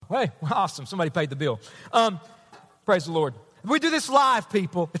hey, awesome. Somebody paid the bill. Praise the Lord. We do this live,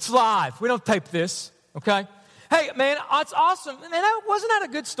 people. It's live. We don't tape this, okay? Hey, man, it's awesome. Man, wasn't that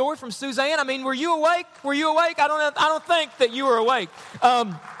a good story from Suzanne? I mean, were you awake? Were you awake? I don't think that you were awake. I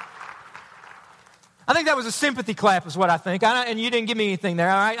think that was a sympathy clap is what I think. And you didn't give me anything there,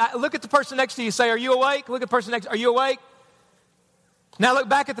 all right? Look at the person next to you. Say, are you awake? Look at the person next. Are you awake? Now look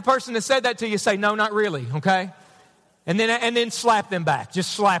back at the person that said that to you. Say, no, not really, okay? And then slap them back.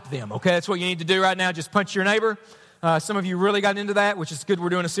 Just slap them, okay? That's what you need to do right now. Just punch your neighbor. Some of you really got into that, which is good. We're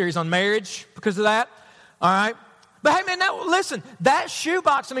doing a series on marriage because of that, all right? But hey, man, now listen, that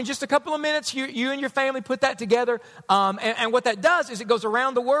shoebox, I mean, just a couple of minutes, you and your family put that together. And what that does is it goes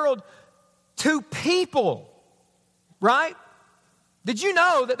around the world to people, right? Did you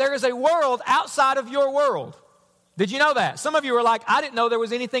know that there is a world outside of your world? Did you know that? Some of you are like, I didn't know there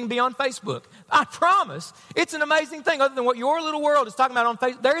was anything beyond Facebook. I promise. It's an amazing thing other than what your little world is talking about on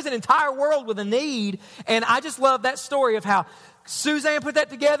Facebook. There is an entire world with a need, and I just love that story of how Suzanne put that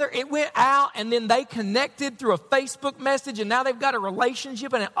together. It went out, and then they connected through a Facebook message, and now they've got a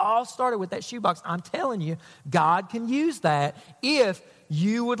relationship, and it all started with that shoebox. I'm telling you, God can use that if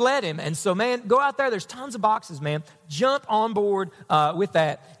you would let him. And so, man, go out there. There's tons of boxes, man. Jump on board with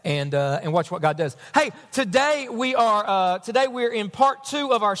that and watch what God does. Hey, today we're in part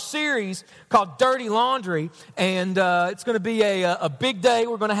 2 of our series called Dirty Laundry, and it's going to be a big day.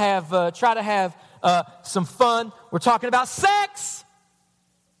 We're going to have try to have some fun. We're talking about sex.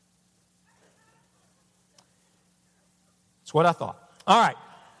 That's what I thought. All right.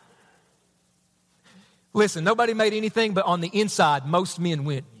 Listen, nobody made anything, but on the inside, most men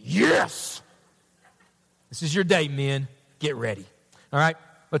went, yes! This is your day, men. Get ready. All right?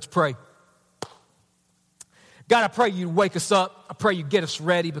 Let's pray. God, I pray you wake us up. I pray you get us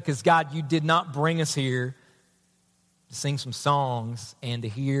ready because, God, you did not bring us here to sing some songs and to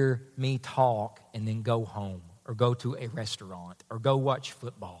hear me talk and then go home or go to a restaurant or go watch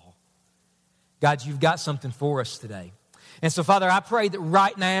football. God, you've got something for us today. And so, Father, I pray that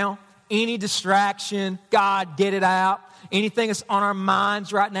right now, any distraction, God, get it out. Anything that's on our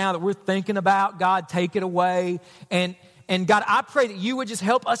minds right now that we're thinking about, God, take it away. And God, I pray that you would just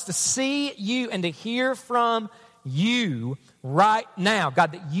help us to see you and to hear from you right now.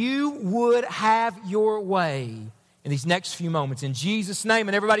 God, that you would have your way in these next few moments. In Jesus' name.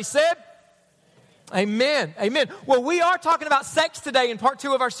 And everybody said, amen. Amen. Well, we are talking about sex today in part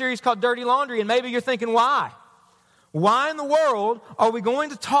 2 of our series called Dirty Laundry. And maybe you're thinking, why? Why in the world are we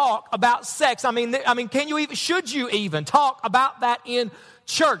going to talk about sex? I mean, should you even talk about that in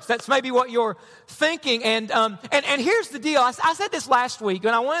church? That's maybe what you're thinking. And here's the deal. I said this last week,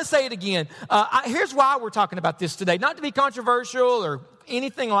 and I want to say it again. Here's why we're talking about this today. Not to be controversial or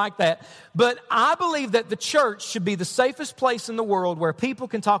anything like that, but I believe that the church should be the safest place in the world where people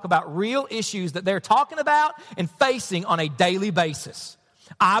can talk about real issues that they're talking about and facing on a daily basis.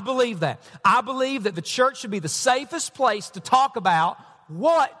 I believe that. I believe that the church should be the safest place to talk about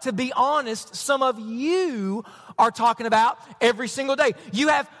what, to be honest, some of you are talking about every single day. You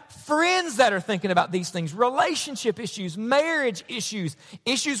have friends that are thinking about these things, relationship issues, marriage issues,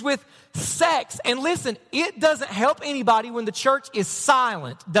 issues with sex. And listen, it doesn't help anybody when the church is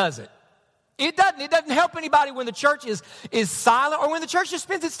silent, does it? It doesn't. It doesn't help anybody when the church is silent or when the church just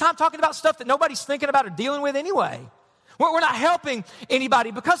spends its time talking about stuff that nobody's thinking about or dealing with anyway. We're not helping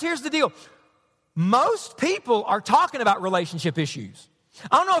anybody because here's the deal. Most people are talking about relationship issues.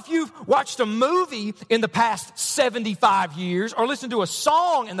 I don't know if you've watched a movie in the past 75 years or listened to a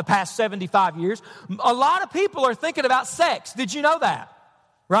song in the past 75 years. A lot of people are thinking about sex. Did you know that?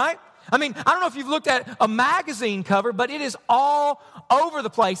 Right? I mean, I don't know if you've looked at a magazine cover, but it is all over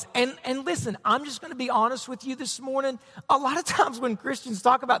the place. And listen, I'm just going to be honest with you this morning. A lot of times when Christians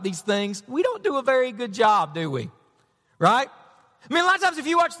talk about these things, we don't do a very good job, do we? Right? I mean, a lot of times if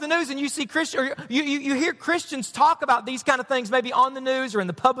you watch the news and you see Christians, or you hear Christians talk about these kind of things, maybe on the news or in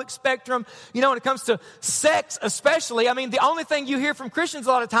the public spectrum, you know, when it comes to sex especially, I mean, the only thing you hear from Christians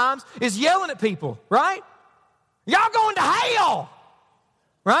a lot of times is yelling at people, right? Y'all going to hell,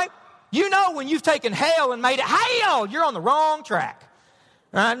 right? You know when you've taken hell and made it hell, you're on the wrong track.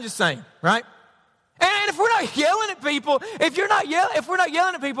 Right? I'm just saying, right? And if we're not yelling at people, if we're not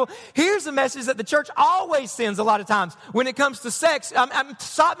yelling at people, here's the message that the church always sends a lot of times when it comes to sex.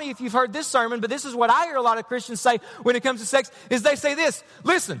 Stop me if you've heard this sermon, but this is what I hear a lot of Christians say when it comes to sex, is they say this: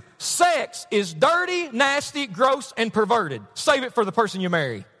 listen, sex is dirty, nasty, gross, and perverted. Save it for the person you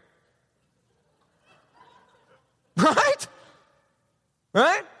marry. Right?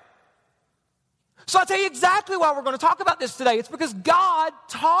 Right? So I'll tell you exactly why we're going to talk about this today. It's because God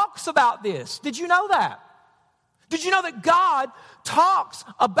talks about this. Did you know that? Did you know that God talks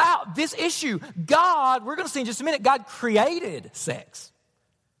about this issue? God, we're going to see in just a minute, God created sex.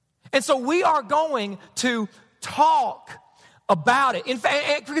 And so we are going to talk about it. In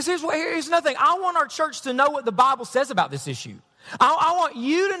fact, because here's another thing. I want our church to know what the Bible says about this issue. I want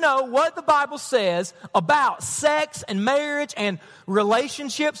you to know what the Bible says about sex and marriage and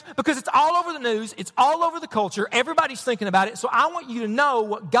relationships, because it's all over the news, it's all over the culture, everybody's thinking about it. So I want you to know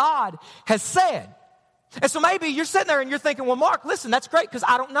what God has said. And so maybe you're sitting there and you're thinking, well, Mark, listen, that's great because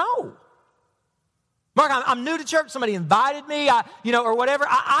I don't know. Mark, I'm new to church, somebody invited me, or whatever.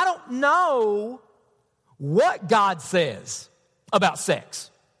 I don't know what God says about sex.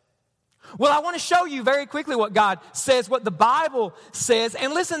 Well, I want to show you very quickly what God says, what the Bible says.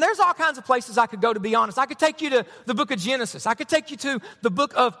 And listen, there's all kinds of places I could go, to be honest. I could take you to the book of Genesis. I could take you to the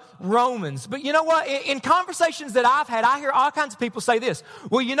book of Romans. But you know what? In conversations that I've had, I hear all kinds of people say this.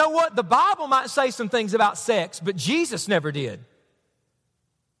 Well, you know what? The Bible might say some things about sex, but Jesus never did.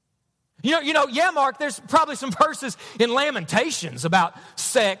 Yeah, Mark, there's probably some verses in Lamentations about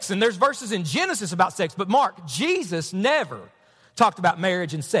sex, and there's verses in Genesis about sex. But Mark, Jesus never talked about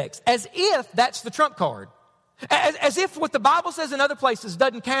marriage and sex, as if that's the trump card. As if what the Bible says in other places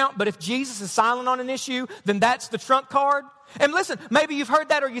doesn't count, but if Jesus is silent on an issue, then that's the trump card. And listen, maybe you've heard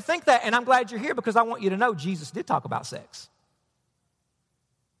that or you think that, and I'm glad you're here because I want you to know Jesus did talk about sex.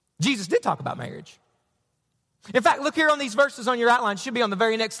 Jesus did talk about marriage. In fact, look here on these verses on your outline. It should be on the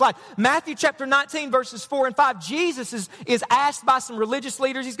very next slide. Matthew chapter 19, verses 4 and 5. Jesus is asked by some religious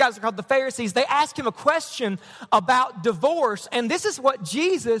leaders. These guys are called the Pharisees. They ask him a question about divorce. And this is what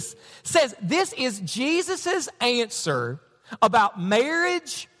Jesus says. This is Jesus' answer about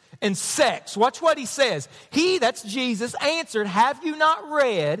marriage and sex. Watch what he says. He, that's Jesus, answered, have you not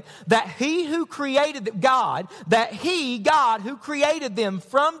read that he who created God, God who created them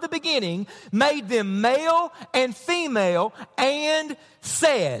from the beginning, made them male and female, and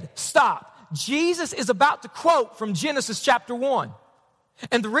said, stop. Jesus is about to quote from Genesis chapter 1.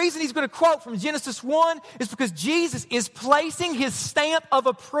 And the reason he's going to quote from Genesis 1 is because Jesus is placing his stamp of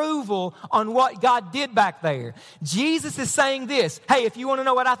approval on what God did back there. Jesus is saying this. Hey, if you want to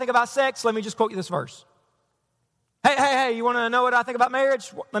know what I think about sex, let me just quote you this verse. Hey, you want to know what I think about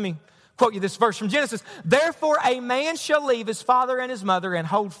marriage? Let me quote you this verse from Genesis. Therefore, a man shall leave his father and his mother and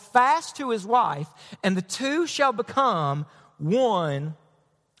hold fast to his wife, and the two shall become one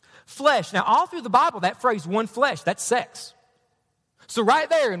flesh. Now, all through the Bible, that phrase, one flesh, that's sex. So right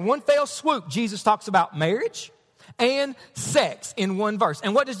there, in one fell swoop, Jesus talks about marriage and sex in one verse.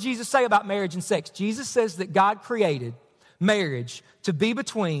 And what does Jesus say about marriage and sex? Jesus says that God created marriage to be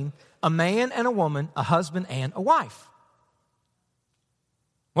between a man and a woman, a husband and a wife.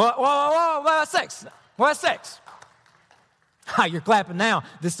 What about sex? What about sex? You're clapping now.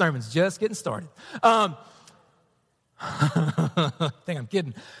 This sermon's just getting started. I think I'm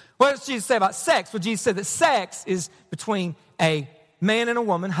kidding. What does Jesus say about sex? Well, Jesus said that sex is between a man and a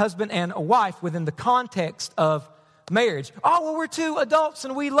woman, husband and a wife, within the context of marriage. Oh, well, we're two adults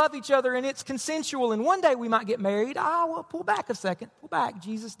and we love each other and it's consensual and one day we might get married. Well, pull back a second. Pull back.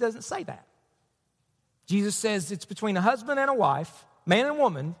 Jesus doesn't say that. Jesus says it's between a husband and a wife, man and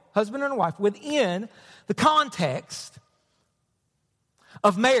woman, husband and a wife, within the context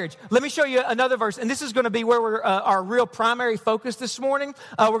of marriage. Let me show you another verse, and this is going to be where we're our real primary focus this morning.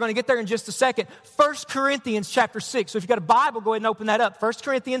 We're going to get there in just a second. 1 Corinthians chapter 6. So if you've got a Bible, go ahead and open that up. 1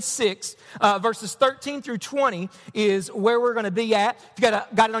 Corinthians 6, verses 13 through 20 is where we're going to be at. If you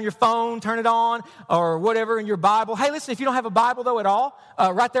got it on your phone, turn it on, or whatever in your Bible. Hey, listen, if you don't have a Bible, though, at all,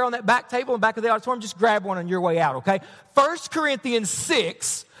 right there on that back table in the back of the auditorium, just grab one on your way out, okay? 1 Corinthians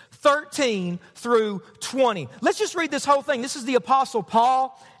 6, 13 through 20. Let's just read this whole thing. This is the Apostle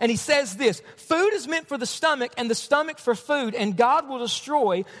Paul, and he says this: food is meant for the stomach, and the stomach for food, and God will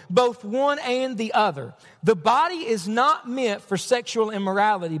destroy both one and the other. The body is not meant for sexual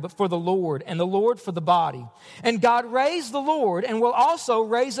immorality, but for the Lord, and the Lord for the body. And God raised the Lord, and will also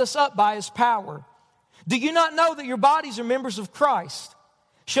raise us up by his power. Do you not know that your bodies are members of Christ?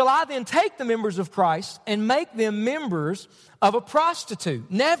 Shall I then take the members of Christ and make them members of a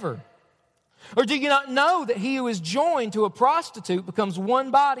prostitute? Never. Or do you not know that he who is joined to a prostitute becomes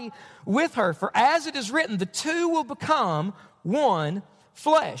one body with her? For as it is written, the two will become one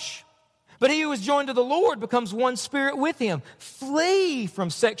flesh. But he who is joined to the Lord becomes one spirit with him. Flee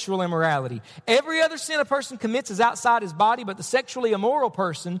from sexual immorality. Every other sin a person commits is outside his body, but the sexually immoral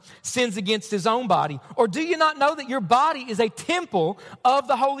person sins against his own body. Or do you not know that your body is a temple of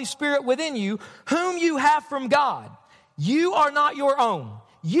the Holy Spirit within you, whom you have from God? You are not your own.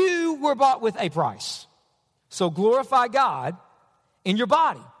 You were bought with a price. So glorify God in your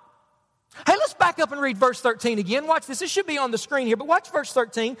body. Hey, let's back up and read verse 13 again. Watch this. It should be on the screen here, but watch verse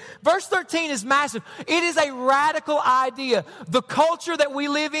 13. Verse 13 is massive. It is a radical idea. The culture that we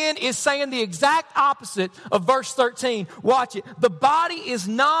live in is saying the exact opposite of verse 13. Watch it. The body is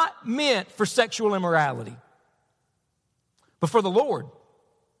not meant for sexual immorality, but for the Lord.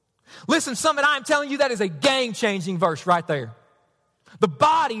 Listen, something I'm telling you, that is a game-changing verse right there. The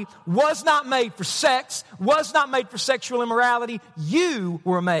body was not made for sex, was not made for sexual immorality. You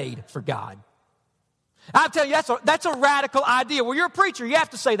were made for God. I'm telling you, that's a radical idea. Well, you're a preacher. You have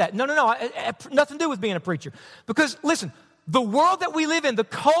to say that. No. Nothing to do with being a preacher. Because, listen, the world that we live in, the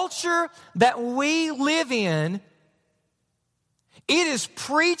culture that we live in, it is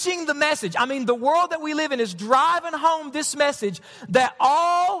preaching the message. I mean, the world that we live in is driving home this message that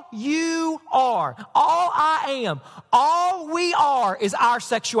all you are, all I am, all we are is our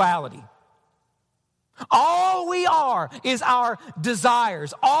sexuality. All we are is our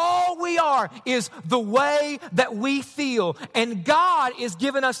desires. All we are is the way that we feel. And God is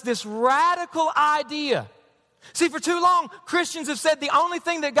giving us this radical idea. See, for too long, Christians have said the only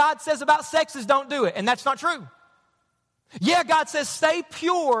thing that God says about sex is don't do it. And that's not true. Yeah, God says stay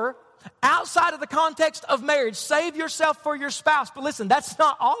pure outside of the context of marriage. Save yourself for your spouse. But listen, that's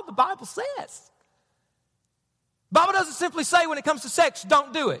not all the Bible says. The Bible doesn't simply say when it comes to sex,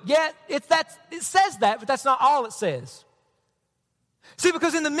 don't do it. Yeah, it says that, but that's not all it says. See,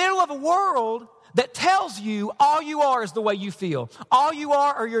 because in the middle of a world that tells you all you are is the way you feel, all you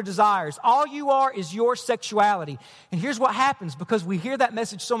are your desires, all you are is your sexuality. And here's what happens, because we hear that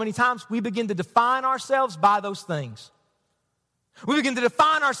message so many times, we begin to define ourselves by those things. We begin to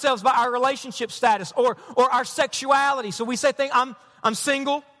define ourselves by our relationship status or our sexuality. So we say things, I'm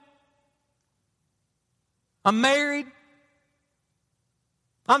single, I'm married,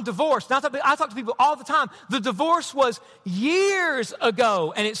 I'm divorced. Now, I talk to people all the time. The divorce was years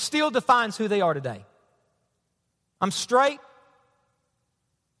ago, and it still defines who they are today. I'm straight,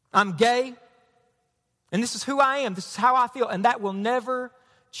 I'm gay, and this is who I am, this is how I feel, and that will never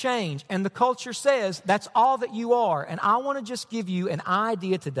change. And the culture says that's all that you are. And I want to just give you an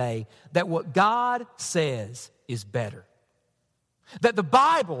idea today that what God says is better. That the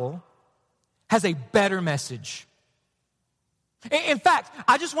Bible has a better message. In fact,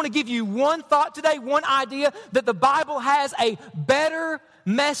 I just want to give you one thought today, one idea, that the Bible has a better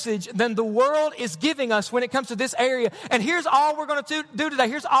message than the world is giving us when it comes to this area. And here's all we're going to do today.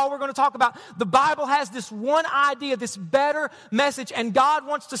 Here's all we're going to talk about. The Bible has this one idea, this better message, and God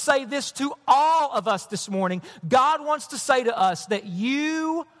wants to say this to all of us this morning. God wants to say to us that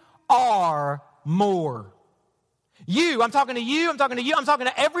you are more. You, I'm talking to you, I'm talking to you, I'm talking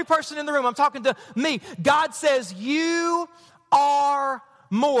to every person in the room, I'm talking to me. God says you are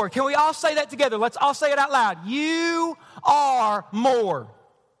more. Can we all say that together? Let's all say it out loud. You are more.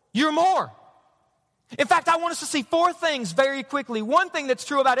 You're more. In fact, I want us to see 4 things very quickly. One thing that's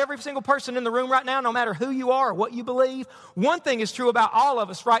true about every single person in the room right now, no matter who you are or what you believe. One thing is true about all of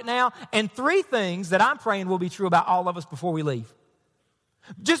us right now. And 3 things that I'm praying will be true about all of us before we leave.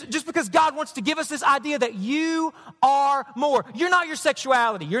 Just because God wants to give us this idea that you are more. You're not your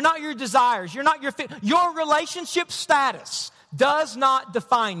sexuality. You're not your desires. You're not your relationship status does not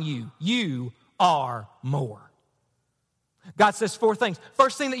define you. You are more. God says 4 things.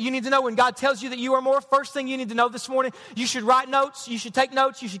 First thing that you need to know when God tells you that you are more, first thing you need to know this morning, you should write notes, you should take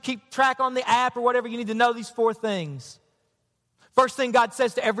notes, you should keep track on the app or whatever. You need to know these 4 things. First thing God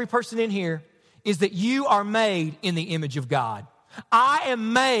says to every person in here is that you are made in the image of God. I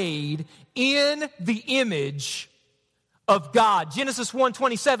am made in the image of God. Genesis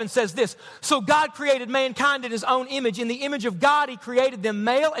 1:27 says this, so God created mankind in his own image. In the image of God, he created them,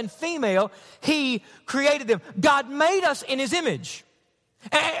 male and female, he created them. God made us in his image.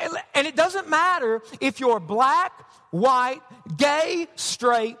 And it doesn't matter if you're black, white, gay,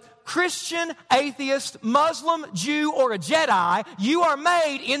 straight, Christian, atheist, Muslim, Jew, or a Jedi, you are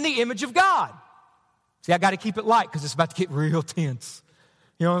made in the image of God. See, I got to keep it light because it's about to get real tense.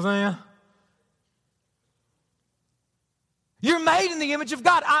 You know what I'm saying? You're made in the image of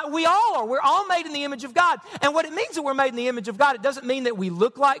God. We all are. We're all made in the image of God. And what it means that we're made in the image of God, it doesn't mean that we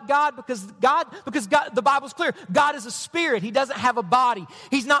look like God, because God, the Bible's clear. God is a spirit. He doesn't have a body.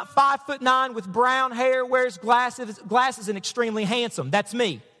 He's not 5'9" with brown hair, wears glasses, and extremely handsome. That's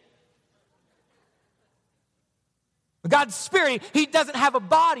me. God's spirit, he doesn't have a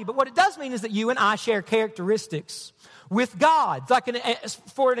body, but what it does mean is that you and I share characteristics with God.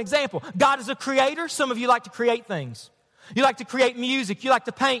 For an example, God is a creator. Some of you like to create things. You like to create music. You like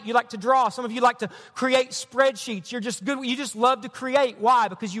to paint. You like to draw. Some of you like to create spreadsheets. You're just good. You just love to create. Why?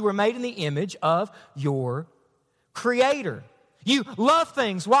 Because you were made in the image of your creator. You love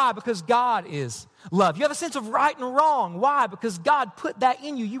things. Why? Because God is love. You have a sense of right and wrong. Why? Because God put that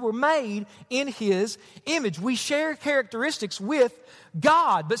in you. You were made in His image. We share characteristics with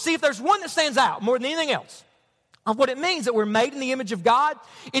God. But see, if there's one that stands out more than anything else of what it means that we're made in the image of God,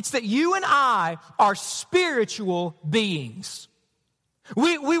 it's that you and I are spiritual beings.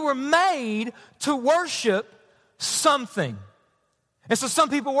 We were made to worship something. And so some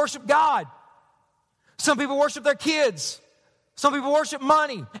people worship God. Some people worship their kids. Some people worship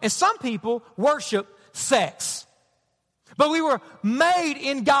money, and some people worship sex. But we were made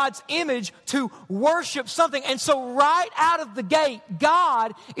in God's image to worship something. And so right out of the gate,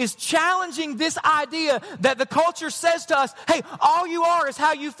 God is challenging this idea that the culture says to us, hey, all you are is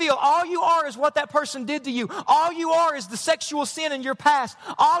how you feel. All you are is what that person did to you. All you are is the sexual sin in your past.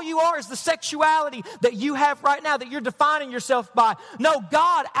 All you are is the sexuality that you have right now that you're defining yourself by. No,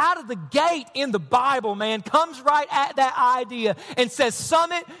 God out of the gate in the Bible, man, comes right at that idea and says,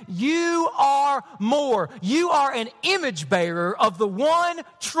 Summit, you are more. You are an image bearer of the one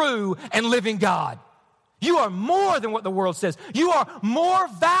true and living God. You are more than what the world says. You are more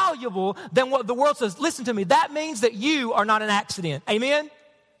valuable than what the world says. Listen to me. That means that you are not an accident. Amen? It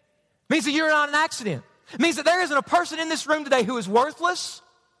means that you're not an accident. It means that there isn't a person in this room today who is worthless,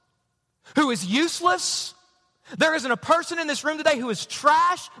 who is useless. There isn't a person in this room today who is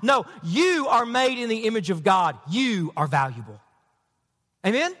trash. No, you are made in the image of God. You are valuable.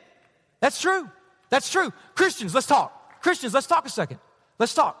 Amen? That's true. That's true. Christians, let's talk. Christians, let's talk a second.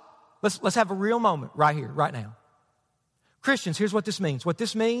 Let's talk. Let's have a real moment right here, right now. Christians, here's what this means. What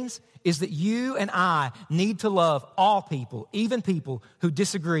this means is that you and I need to love all people, even people who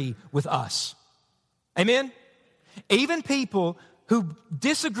disagree with us. Amen? Even people who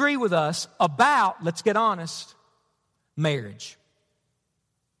disagree with us about, let's get honest, marriage.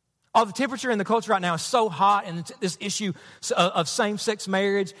 Oh, the temperature in the culture right now is so hot, and this issue of same-sex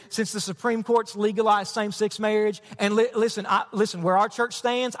marriage, since the Supreme Court's legalized same-sex marriage. And listen, where our church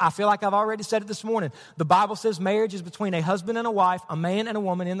stands, I feel like I've already said it this morning. The Bible says marriage is between a husband and a wife, a man and a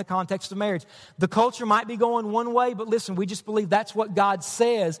woman in the context of marriage. The culture might be going one way, but listen, we just believe that's what God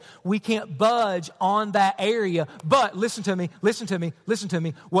says. We can't budge on that area. But listen to me.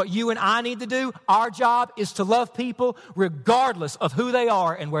 What you and I need to do, our job is to love people regardless of who they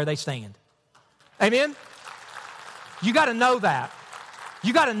are and where they stand. Amen? You got to know that.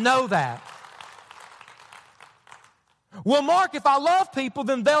 You got to know that. Well, Mark, if I love people,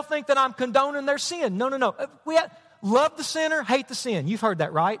 then they'll think that I'm condoning their sin. No. Love the sinner, hate the sin. You've heard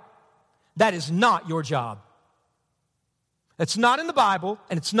that, right? That is not your job. It's not in the Bible,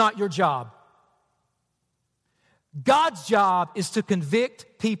 and it's not your job. God's job is to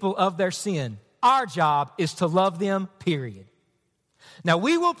convict people of their sin. Our job is to love them, period. Now,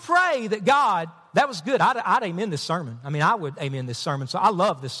 we will pray that God, that was good. I'd amen this sermon. I would amen this sermon. So I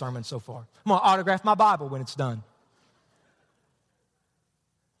love this sermon so far. I'm going to autograph my Bible when it's done.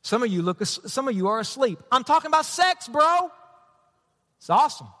 Some of you are asleep. I'm talking about sex, bro. It's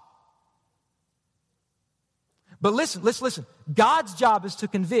awesome. But listen. God's job is to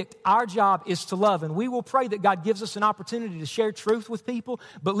convict. Our job is to love. And we will pray that God gives us an opportunity to share truth with people.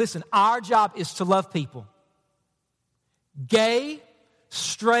 But listen, our job is to love people. Gay,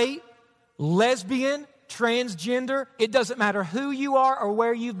 straight, lesbian, transgender, it doesn't matter who you are or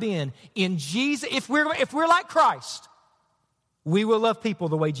where you've been. In Jesus, if we're like Christ, we will love people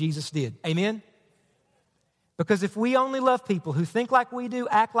the way Jesus did. Amen? Because if we only love people who think like we do,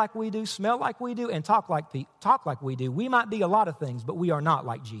 act like we do, smell like we do, and talk like we do, we might be a lot of things, but we are not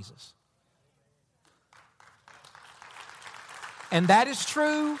like Jesus. And that is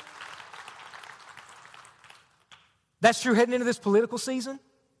true. That's true heading into this political season,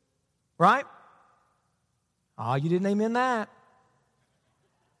 right? Oh, you didn't amen that.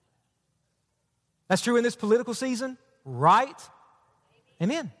 That's true in this political season, right?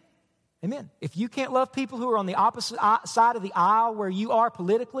 Amen. Amen. If you can't love people who are on the opposite side of the aisle where you are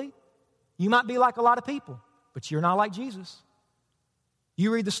politically, you might be like a lot of people, but you're not like Jesus.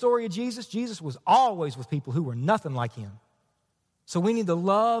 You read the story of Jesus, Jesus was always with people who were nothing like him. So we need to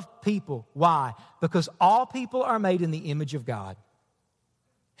love people. Why? Because all people are made in the image of God.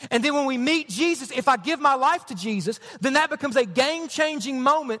 And then when we meet Jesus, if I give my life to Jesus, then that becomes a game-changing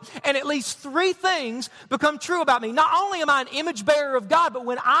moment, and at least three things become true about me. Not only am I an image bearer of God, but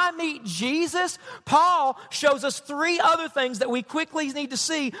when I meet Jesus, Paul shows us three other things that we quickly need to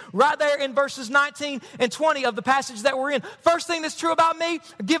see right there in verses 19 and 20 of the passage that we're in. First thing that's true about me,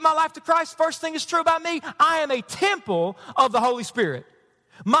 I give my life to Christ. First thing that's true about me, I am a temple of the Holy Spirit.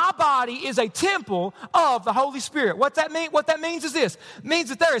 My body is a temple of the Holy Spirit. What that means is this. It means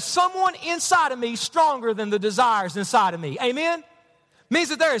that there is someone inside of me stronger than the desires inside of me. Amen? It means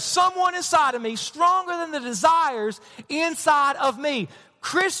that there is someone inside of me stronger than the desires inside of me.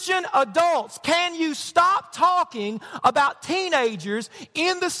 Christian adults, can you stop talking about teenagers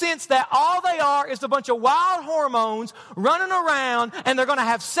in the sense that all they are is a bunch of wild hormones running around and they're going to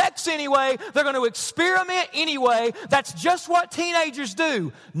have sex anyway, they're going to experiment anyway. That's just what teenagers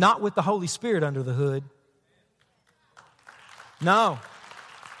do. Not with the Holy Spirit under the hood. No.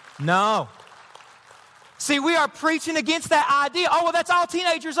 See, we are preaching against that idea. Oh, well, that's all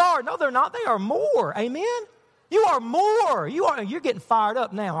teenagers are. No, they're not. They are more. Amen? You are more. You're getting fired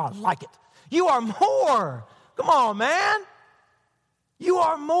up now. I like it. You are more. Come on, man. You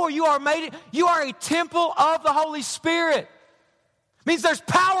are more. You are a temple of the Holy Spirit. It means there's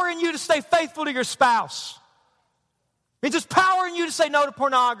power in you to stay faithful to your spouse. It means there's power in you to say no to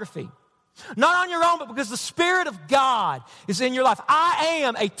pornography. Not on your own, but because the Spirit of God is in your life. I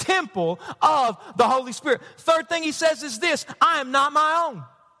am a temple of the Holy Spirit. Third thing he says is this: I am not my own.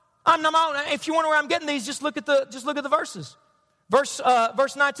 I'm not my own. If you wonder where I'm getting these, just look at the verses. Verse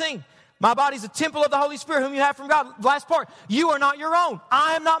 19. My body's a temple of the Holy Spirit whom you have from God. Last part. You are not your own.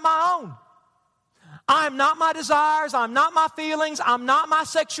 I am not my own. I am not my desires. I'm not my feelings. I'm not my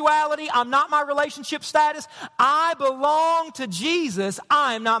sexuality. I'm not my relationship status. I belong to Jesus.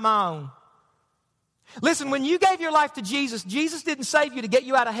 I am not my own. Listen, when you gave your life to Jesus, Jesus didn't save you to get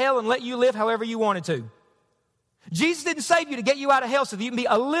you out of hell and let you live however you wanted to. Jesus didn't save you to get you out of hell so that you can be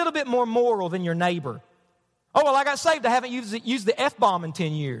a little bit more moral than your neighbor. Oh, well, I got saved. I haven't used the F-bomb in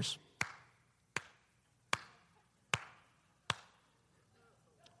 10 years.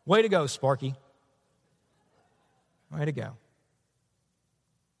 Way to go, Sparky. Way to go.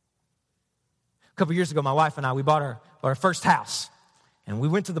 A couple years ago, my wife and I, we bought our first house. And we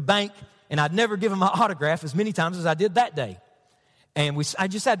went to the bank, and I'd never given my autograph as many times as I did that day. And I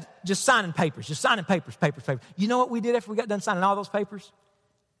just had signing papers. You know what we did after we got done signing all those papers?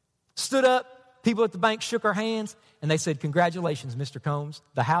 Stood up, people at the bank shook our hands, and they said, "Congratulations, Mr. Combs,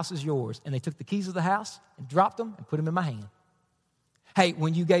 the house is yours." And they took the keys of the house and dropped them and put them in my hand. Hey,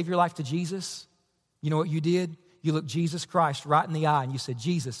 when you gave your life to Jesus, you know what you did? You looked Jesus Christ right in the eye and you said,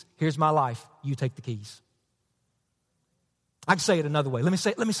 "Jesus, here's my life. You take the keys." I can say it another way. Let me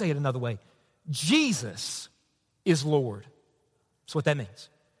say it another way. Jesus is Lord. That's what that means.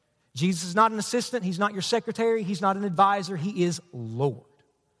 Jesus is not an assistant. He's not your secretary. He's not an advisor. He is Lord.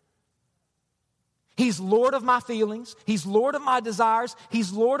 He's Lord of my feelings. He's Lord of my desires.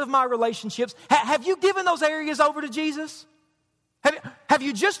 He's Lord of my relationships. Have you given those areas over to Jesus? Have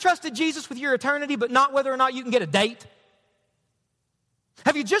you just trusted Jesus with your eternity, but not whether or not you can get a date?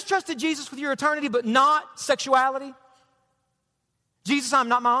 Have you just trusted Jesus with your eternity, but not sexuality? Jesus, I'm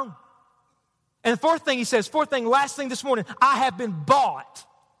not my own. And the fourth thing he says, last thing this morning, I have been bought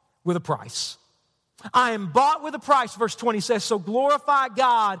with a price. I am bought with a price, verse 20 says, so glorify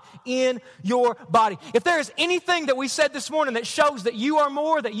God in your body. If there is anything that we said this morning that shows that you are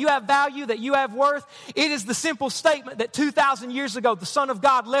more, that you have value, that you have worth, it is the simple statement that 2,000 years ago, the Son of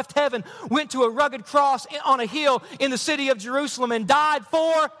God left heaven, went to a rugged cross on a hill in the city of Jerusalem and died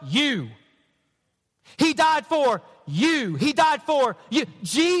for you. He died for you. He died for you.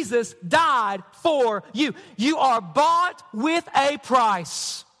 Jesus died for you. You are bought with a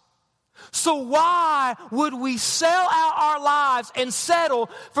price. So why would we sell out our lives and settle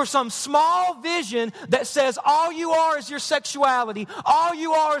for some small vision that says all you are is your sexuality, all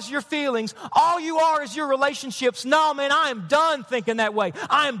you are is your feelings, all you are is your relationships? No, man, I am done thinking that way.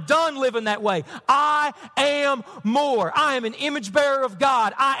 I am done living that way. I am more. I am an image bearer of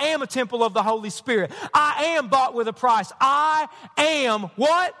God. I am a temple of the Holy Spirit. I am bought with a price. I am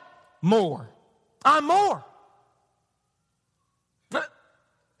what? More. I'm more.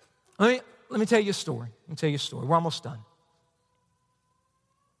 Let me tell you a story. We're almost done.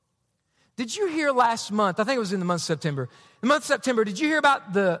 Did you hear last month, I think it was in the month of September. The month of September, did you hear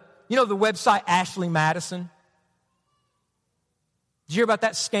about the website Ashley Madison? Did you hear about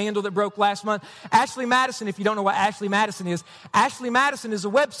that scandal that broke last month? Ashley Madison, if you don't know what Ashley Madison is a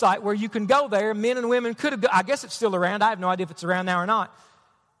website where you can go there. Men and women could have, I guess it's still around. I have no idea if it's around now or not.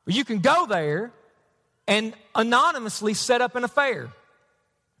 But you can go there and anonymously set up an affair.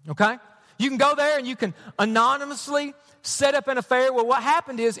 Okay? You can go there and you can anonymously set up an affair. Well, what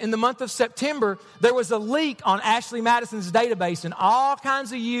happened is in the month of September, there was a leak on Ashley Madison's database, and all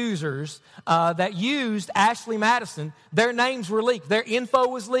kinds of users that used Ashley Madison, their names were leaked. Their info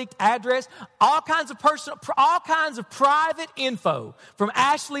was leaked, address, all kinds of private info from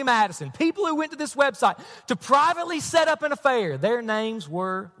Ashley Madison. People who went to this website to privately set up an affair, their names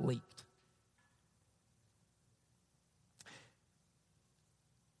were leaked.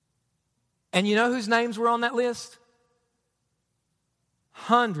 And you know whose names were on that list?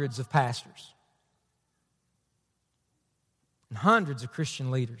 Hundreds of pastors and hundreds of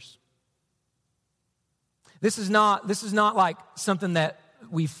Christian leaders. This is not like something that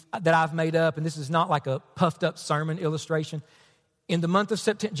I've made up, and this is not like a puffed up sermon illustration. In the month of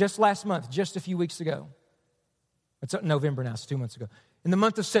September, just last month, just a few weeks ago, it's November now, it's 2 months ago. In the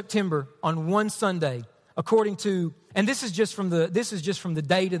month of September, on one Sunday, according to, and this is just from the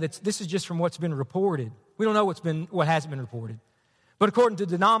data this is just from what's been reported. We don't know what hasn't been reported. But according to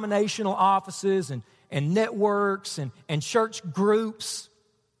denominational offices and networks and church groups,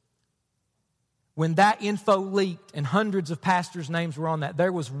 when that info leaked and hundreds of pastors' names were on that,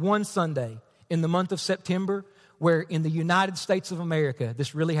 there was one Sunday in the month of September where in the United States of America,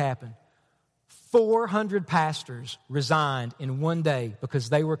 this really happened. 400 pastors resigned in one day because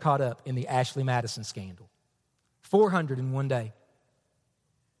they were caught up in the Ashley Madison scandal. 400 in one day.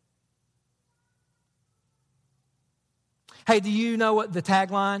 Hey, do you know what the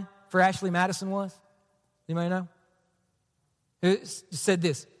tagline for Ashley Madison was? Anybody know? It said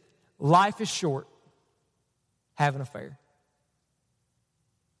this: life is short, have an affair.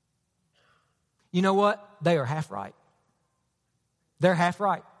 You know what? They are half right. They're half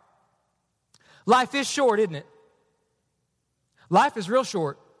right. Life is short, isn't it? Life is real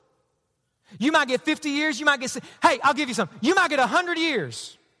short. You might get 50 years, you might get, hey, I'll give you something. You might get 100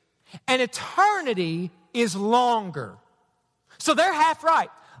 years. And eternity is longer. So they're half right.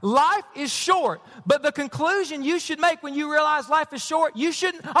 Life is short. But the conclusion you should make when you realize life is short, you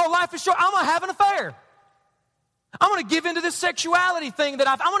shouldn't, life is short, I'm going to have an affair. I'm going to give into this sexuality thing that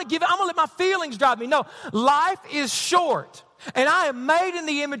I'm going to let my feelings drive me. No, life is short. And I am made in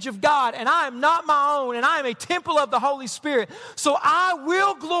the image of God, and I am not my own, and I am a temple of the Holy Spirit. So I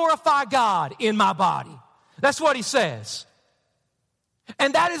will glorify God in my body. That's what he says.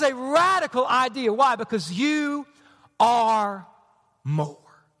 And that is a radical idea. Why? Because you are more.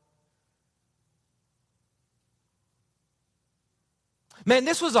 Man,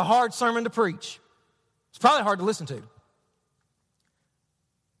 this was a hard sermon to preach. It's probably hard to listen to.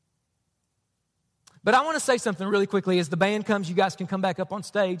 But I want to say something really quickly. As the band comes, you guys can come back up on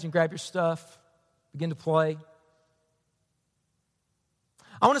stage and grab your stuff, begin to play.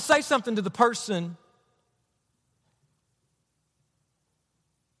 I want to say something to the person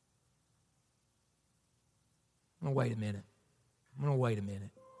I'm going to wait a minute.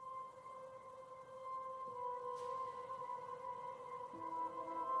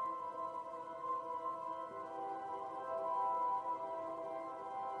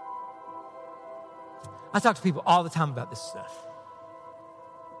 I talk to people all the time about this stuff.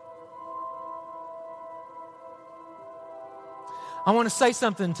 I want to say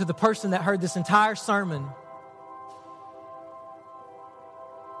something to the person that heard this entire sermon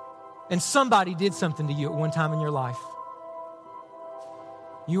and somebody did something to you at one time in your life.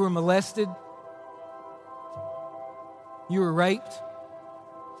 You were molested. You were raped.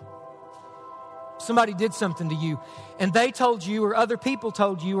 Somebody did something to you, and they told you, or other people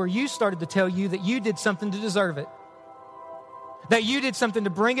told you, or you started to tell you that you did something to deserve it. That you did something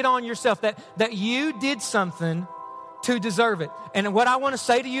to bring it on yourself, that you did something to deserve it. And what I want to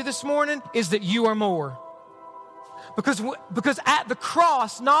say to you this morning is that you are more. Because at the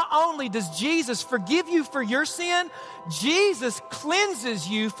cross, not only does Jesus forgive you for your sin, Jesus cleanses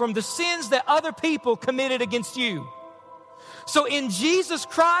you from the sins that other people committed against you. So in Jesus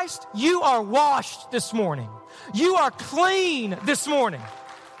Christ, you are washed this morning. You are clean this morning.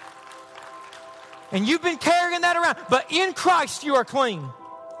 And you've been carrying that around. But in Christ, you are clean.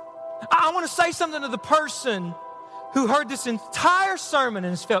 I want to say something to the person who heard this entire sermon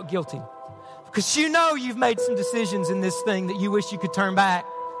and has felt guilty. Because you know you've made some decisions in this thing that you wish you could turn back.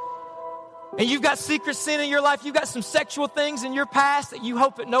 And you've got secret sin in your life. You've got some sexual things in your past that you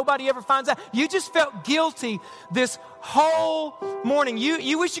hope that nobody ever finds out. You just felt guilty this whole morning.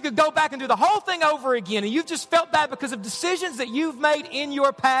 You wish you could go back and do the whole thing over again. And you've just felt bad because of decisions that you've made in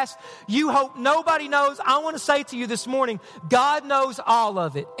your past. You hope nobody knows. I want to say to you this morning, God knows all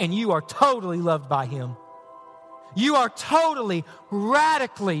of it. And you are totally loved by Him. You are totally,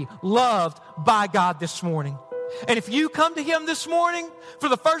 radically loved by God this morning. And if you come to Him this morning for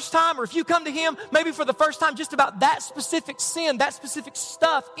the first time, or if you come to Him maybe for the first time just about that specific sin, that specific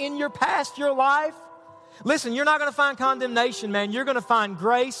stuff in your past, your life, listen, you're not going to find condemnation, man. You're going to find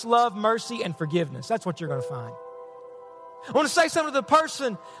grace, love, mercy, and forgiveness. That's what you're going to find. I want to say something to the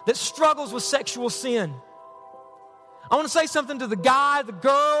person that struggles with sexual sin. I want to say something to the guy, the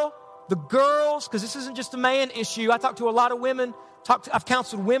girl, the girls, because this isn't just a man issue. I talk to a lot of women. I've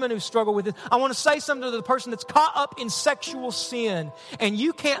counseled women who struggle with it. I want to say something to the person that's caught up in sexual sin, and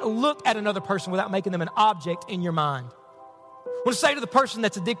you can't look at another person without making them an object in your mind. I want to say to the person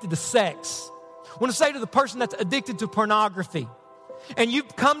that's addicted to sex. I want to say to the person that's addicted to pornography. And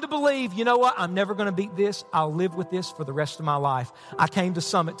you've come to believe, you know what, I'm never going to beat this. I'll live with this for the rest of my life. I came to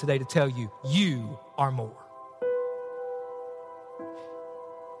Summit today to tell you, you are more.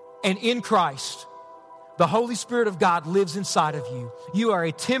 And in Christ, the Holy Spirit of God lives inside of you. You are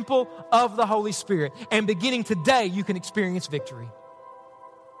a temple of the Holy Spirit. And beginning today, you can experience victory.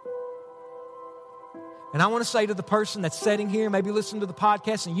 And I want to say to the person that's sitting here, maybe listening to the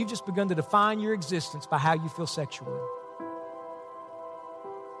podcast, and you've just begun to define your existence by how you feel sexually.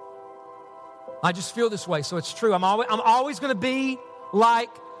 I just feel this way, so it's true. I'm always going to be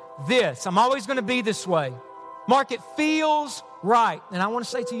like this. I'm always going to be this way. Mark, it feels right. And I want to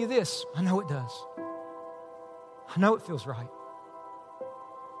say to you this. I know it does. I know it feels right.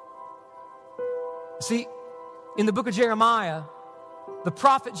 See, in the book of Jeremiah, the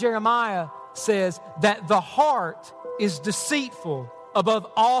prophet Jeremiah says that the heart is deceitful above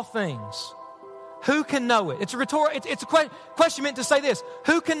all things. Who can know it? It's a question meant to say this.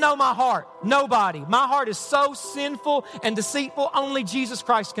 Who can know my heart? Nobody. My heart is so sinful and deceitful, only Jesus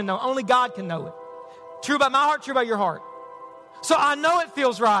Christ can know. Only God can know it. True about my heart, true about your heart. So I know it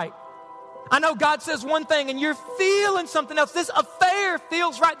feels right. I know God says one thing and you're feeling something else. This affair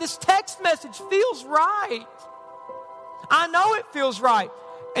feels right. This text message feels right. I know it feels right.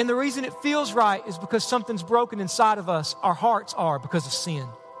 And the reason it feels right is because something's broken inside of us. Our hearts are because of sin.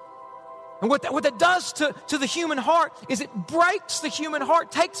 And what that does to the human heart is it breaks the human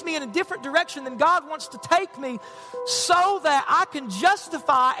heart, takes me in a different direction than God wants to take me so that I can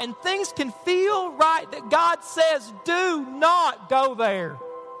justify and things can feel right that God says, do not go there.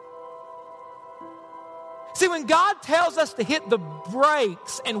 See, when God tells us to hit the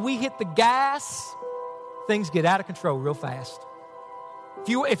brakes and we hit the gas, things get out of control real fast.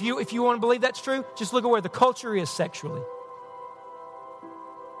 If you want to believe that's true, just look at where the culture is sexually.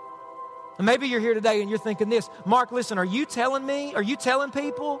 And maybe you're here today and you're thinking this, Mark, listen, are you telling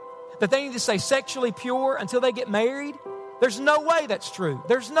people that they need to stay sexually pure until they get married? There's no way that's true.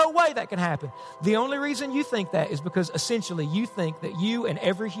 There's no way that can happen. The only reason you think that is because essentially you think that you and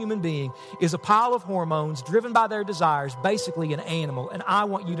every human being is a pile of hormones driven by their desires, basically an animal. And I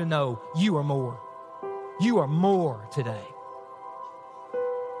want you to know you are more. You are more today.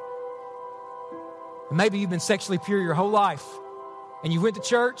 And maybe you've been sexually pure your whole life. And you went to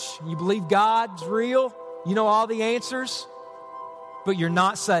church, and you believe God's real, you know all the answers, but you're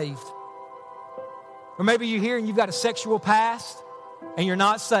not saved. Or maybe you're here and you've got a sexual past, and you're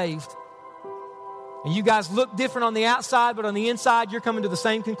not saved. And you guys look different on the outside, but on the inside, you're coming to the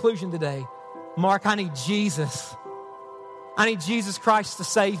same conclusion today. Mark, I need Jesus. I need Jesus Christ to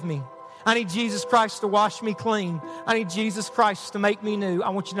save me. I need Jesus Christ to wash me clean. I need Jesus Christ to make me new. I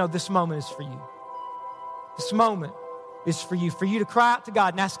want you to know this moment is for you. This moment is for you to cry out to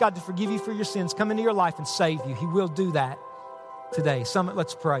God and ask God to forgive you for your sins, come into your life and save you. He will do that today. Summit,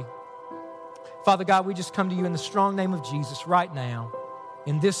 let's pray. Father God, we just come to you in the strong name of Jesus right now,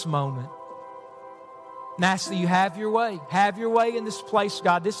 in this moment. And ask that you have your way. Have your way in this place,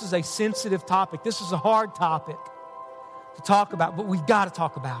 God. This is a sensitive topic. This is a hard topic to talk about, but we've got to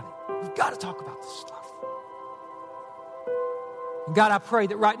talk about it. We've got to talk about this stuff. And God, I pray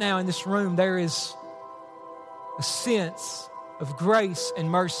that right now in this room there is a sense of grace and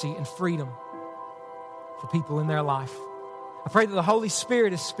mercy and freedom for people in their life. I pray that the Holy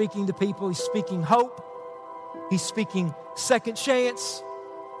Spirit is speaking to people. He's speaking hope. He's speaking second chance.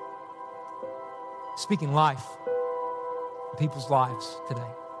 Speaking life in people's lives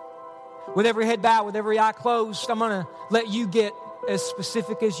today. With every head bowed, with every eye closed, I'm going to let you get as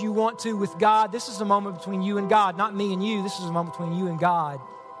specific as you want to with God. This is a moment between you and God, not me and you. This is a moment between you and God.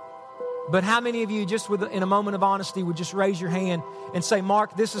 But how many of you, just in a moment of honesty, would just raise your hand and say,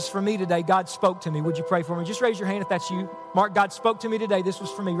 Mark, this is for me today. God spoke to me. Would you pray for me? Just raise your hand if that's you. Mark, God spoke to me today. This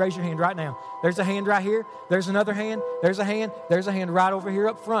was for me. Raise your hand right now. There's a hand right here. There's another hand. There's a hand. There's a hand right over here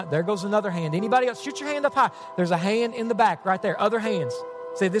up front. There goes another hand. Anybody else? Shoot your hand up high. There's a hand in the back right there. Other hands.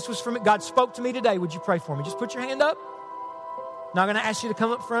 Say, this was for me. God spoke to me today. Would you pray for me? Just put your hand up. Not going to ask you to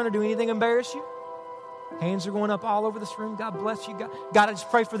come up front or do anything to embarrass you. Hands are going up all over this room. God bless you. God, I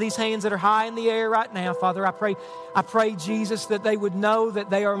just pray for these hands that are high in the air right now. Father, I pray, Jesus, that they would know that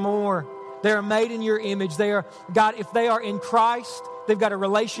they are more. They are made in your image. God, if they are in Christ, they've got a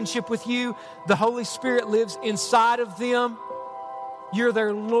relationship with you. The Holy Spirit lives inside of them. You're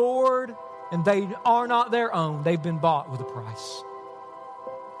their Lord, and they are not their own. They've been bought with a price.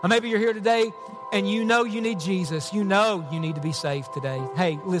 Or maybe you're here today, and you know you need Jesus. You know you need to be saved today.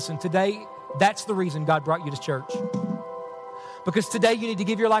 Hey, listen, today, that's the reason God brought you to church. Because today you need to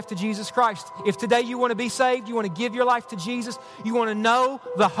give your life to Jesus Christ. If today you want to be saved, you want to give your life to Jesus, you want to know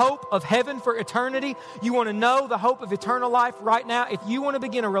the hope of heaven for eternity, you want to know the hope of eternal life right now, if you want to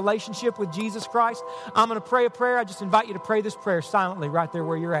begin a relationship with Jesus Christ, I'm going to pray a prayer. I just invite you to pray this prayer silently right there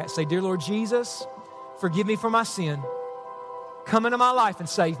where you're at. Say, Dear Lord Jesus, forgive me for my sin. Come into my life and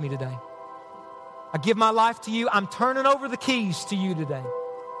save me today. I give my life to you. I'm turning over the keys to you today.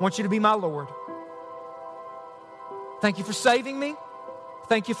 I want you to be my Lord. Thank you for saving me.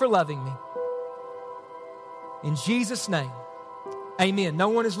 Thank you for loving me. In Jesus' name, amen. No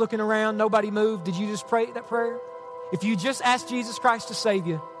one is looking around. Nobody moved. Did you just pray that prayer? If you just asked Jesus Christ to save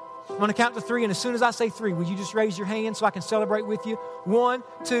you, I'm going to count to 3, and as soon as I say 3, will you just raise your hand so I can celebrate with you? 1,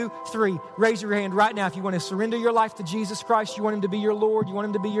 2, 3. Raise your hand right now if you want to surrender your life to Jesus Christ. You want Him to be your Lord. You want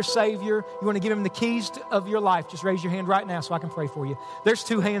Him to be your Savior. You want to give Him the keys of your life. Just raise your hand right now so I can pray for you. There's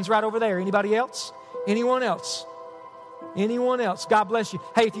 2 hands right over there. Anybody else? Anyone else? Anyone else? God bless you.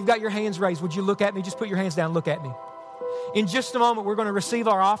 Hey, if you've got your hands raised, would you look at me? Just put your hands down and look at me. In just a moment, we're going to receive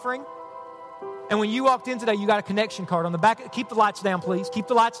our offering. And when you walked in today, you got a connection card on the back. Keep the lights down, please. Keep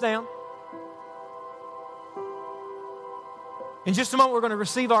the lights down. In just a moment, we're going to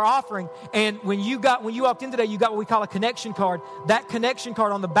receive our offering. And when you walked in today, you got what we call a connection card. That connection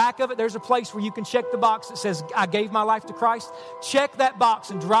card, on the back of it, there's a place where you can check the box that says, I gave my life to Christ. Check that box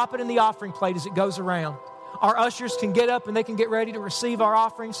and drop it in the offering plate as it goes around. Our ushers can get up and they can get ready to receive our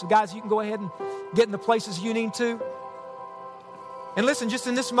offerings. So guys, you can go ahead and get in the places you need to. And listen, just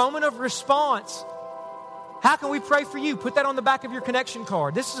in this moment of response, how can we pray for you? Put that on the back of your connection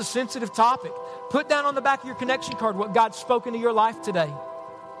card. This is a sensitive topic. Put down on the back of your connection card what God's spoken to your life today.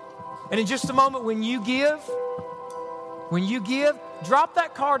 And in just a moment, when you give, drop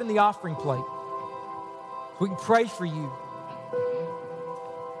that card in the offering plate. We can pray for you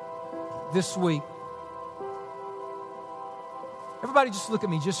this week. Everybody just look at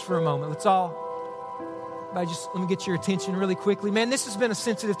me just for a moment. Let me get your attention really quickly. Man, this has been a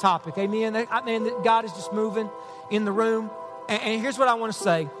sensitive topic. Amen. Man, God is just moving in the room. And here's what I want to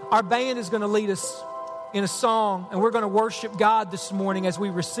say. Our band is going to lead us in a song, and we're going to worship God this morning as we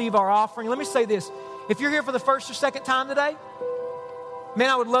receive our offering. Let me say this. If you're here for the first or second time today, man,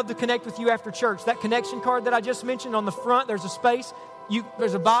 I would love to connect with you after church. That connection card that I just mentioned, on the front, there's a space.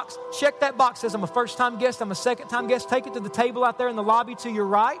 There's a box. Check that box. It says, I'm a first-time guest. I'm a second-time guest. Take it to the table out there in the lobby to your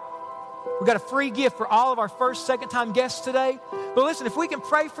right. We've got a free gift for all of our first, second-time guests today. But listen, if we can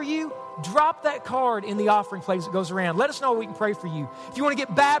pray for you, drop that card in the offering plate as it goes around. Let us know we can pray for you. If you want to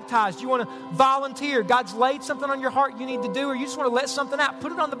get baptized, you want to volunteer, God's laid something on your heart you need to do, or you just want to let something out,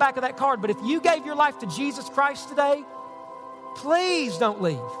 put it on the back of that card. But if you gave your life to Jesus Christ today, please don't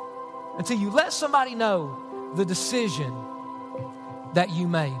leave until you let somebody know the decision that you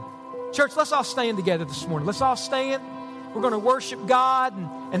made. Church, let's all stand together this morning. Let's all stand. We're going to worship God,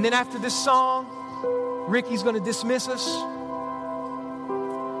 and then after this song, Ricky's going to dismiss us.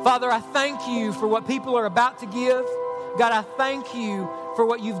 Father, I thank you for what people are about to give. God, I thank you for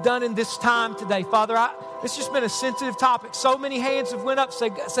what you've done in this time today. Father, it's just been a sensitive topic. So many hands have went up. Say,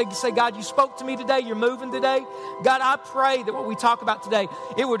 God, you spoke to me today. You're moving today. God, I pray that what we talk about today,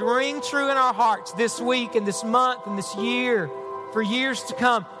 it would ring true in our hearts this week and this month and this year, for years to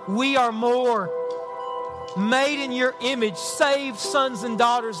come. We are more. Made in your image, saved sons and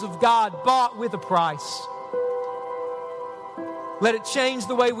daughters of God, bought with a price. Let it change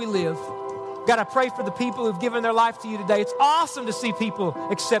the way we live. God, I pray for the people who've given their life to you today. It's awesome to see people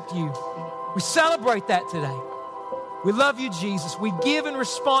accept you. We celebrate that today. We love you, Jesus. We give in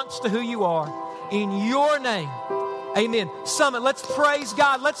response to who you are. In your name, amen. Summit, let's praise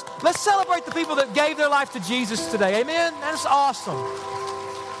God. Let's celebrate the people that gave their life to Jesus today. Amen. That's awesome.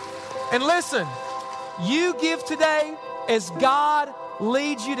 And listen, you give today as God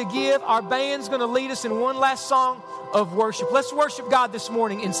leads you to give. Our band's going to lead us in one last song of worship. Let's worship God this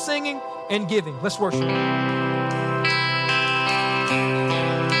morning in singing and giving. Let's worship.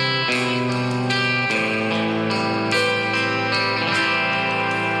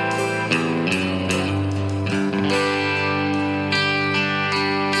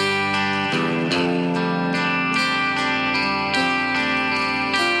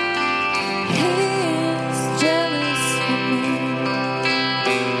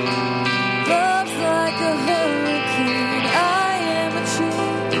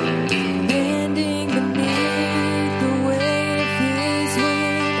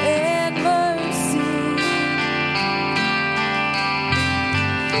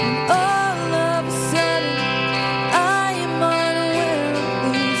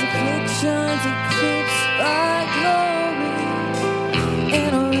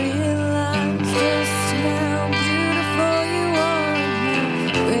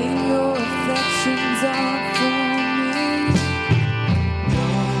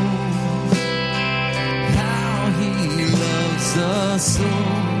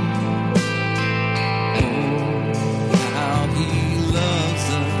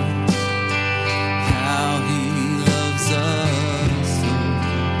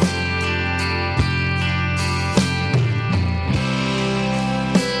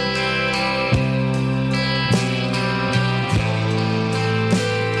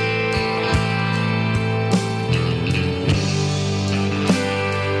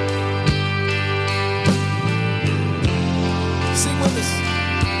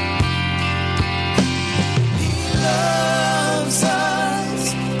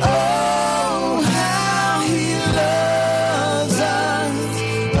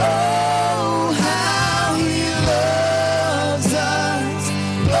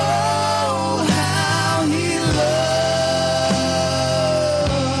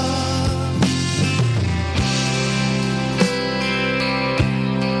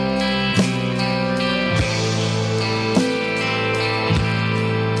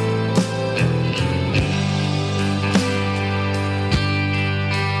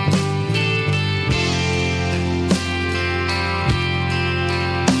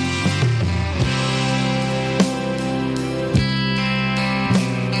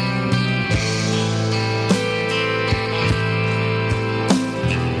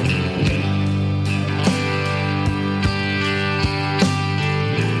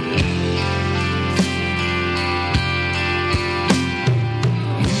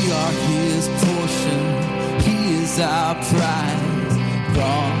 our prize,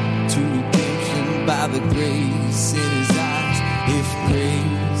 brought to redemption by the grace in his eyes. If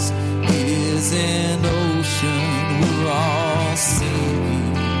grace is an ocean, we're all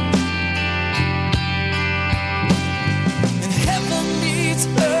sinking. And heaven meets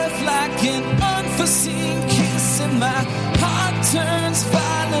earth like an unforeseen kiss, and my heart turns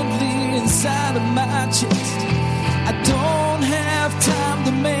violently inside of my chest. I don't have time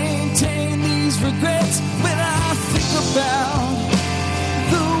to maintain these regrets when I think about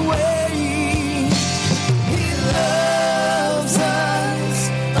the way he loves us.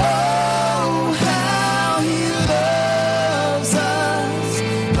 Oh, how he loves us.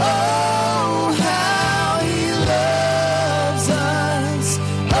 Oh, how he loves us.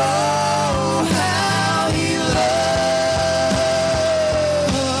 Oh, how he loves.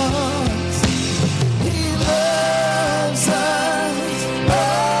 He loves us.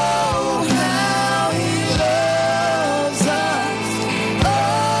 Oh, how he loves us.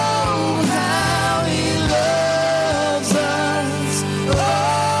 Oh, how he loves us. Oh,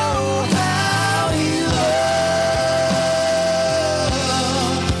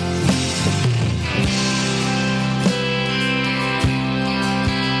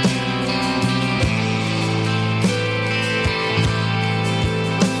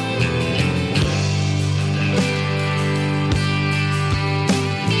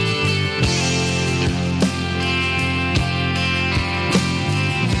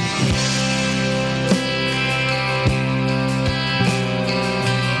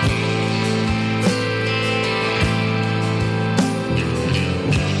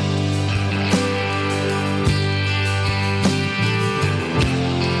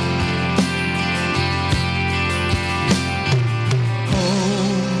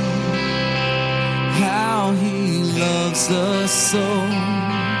 how he loves us so.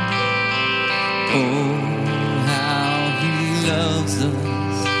 Oh, how he loves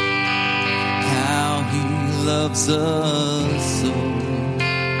us. How he loves us so.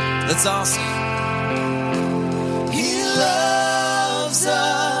 Let's all sing. He loves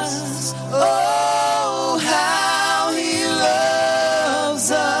us. Oh, how he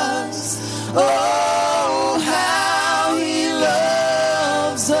loves us. Oh, how he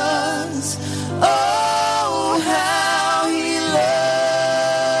loves us. Oh, how he loves.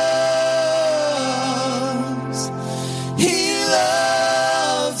 He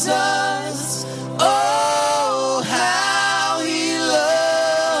loves us. Oh, how he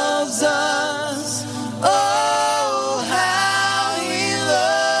loves us. Oh, how he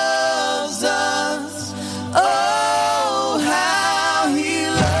loves us. Oh, how he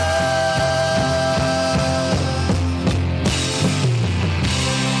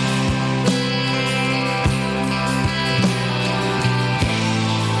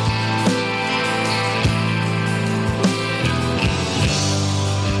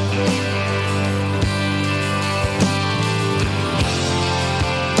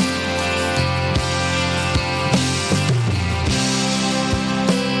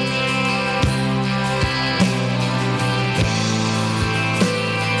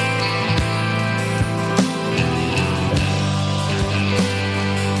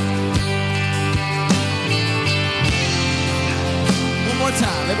One more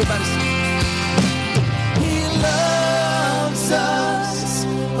time, everybody sing. He loves us.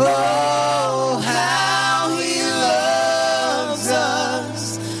 Oh, how he loves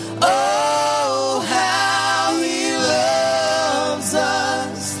us. Oh, how he loves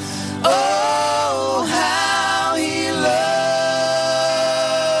us. Oh, how he loves.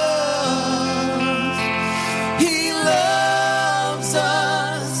 He loves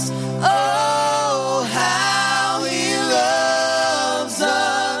us. Oh, how he loves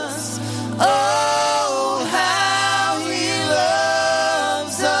us. Oh, how he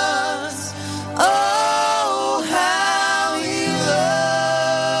loves us. Oh, how he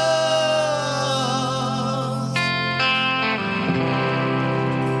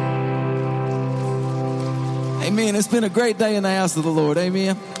loves. Amen. It's been a great day in the house of the Lord.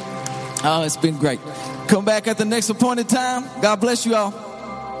 Amen. Oh, it's been great. Come back at the next appointed time. God bless you all.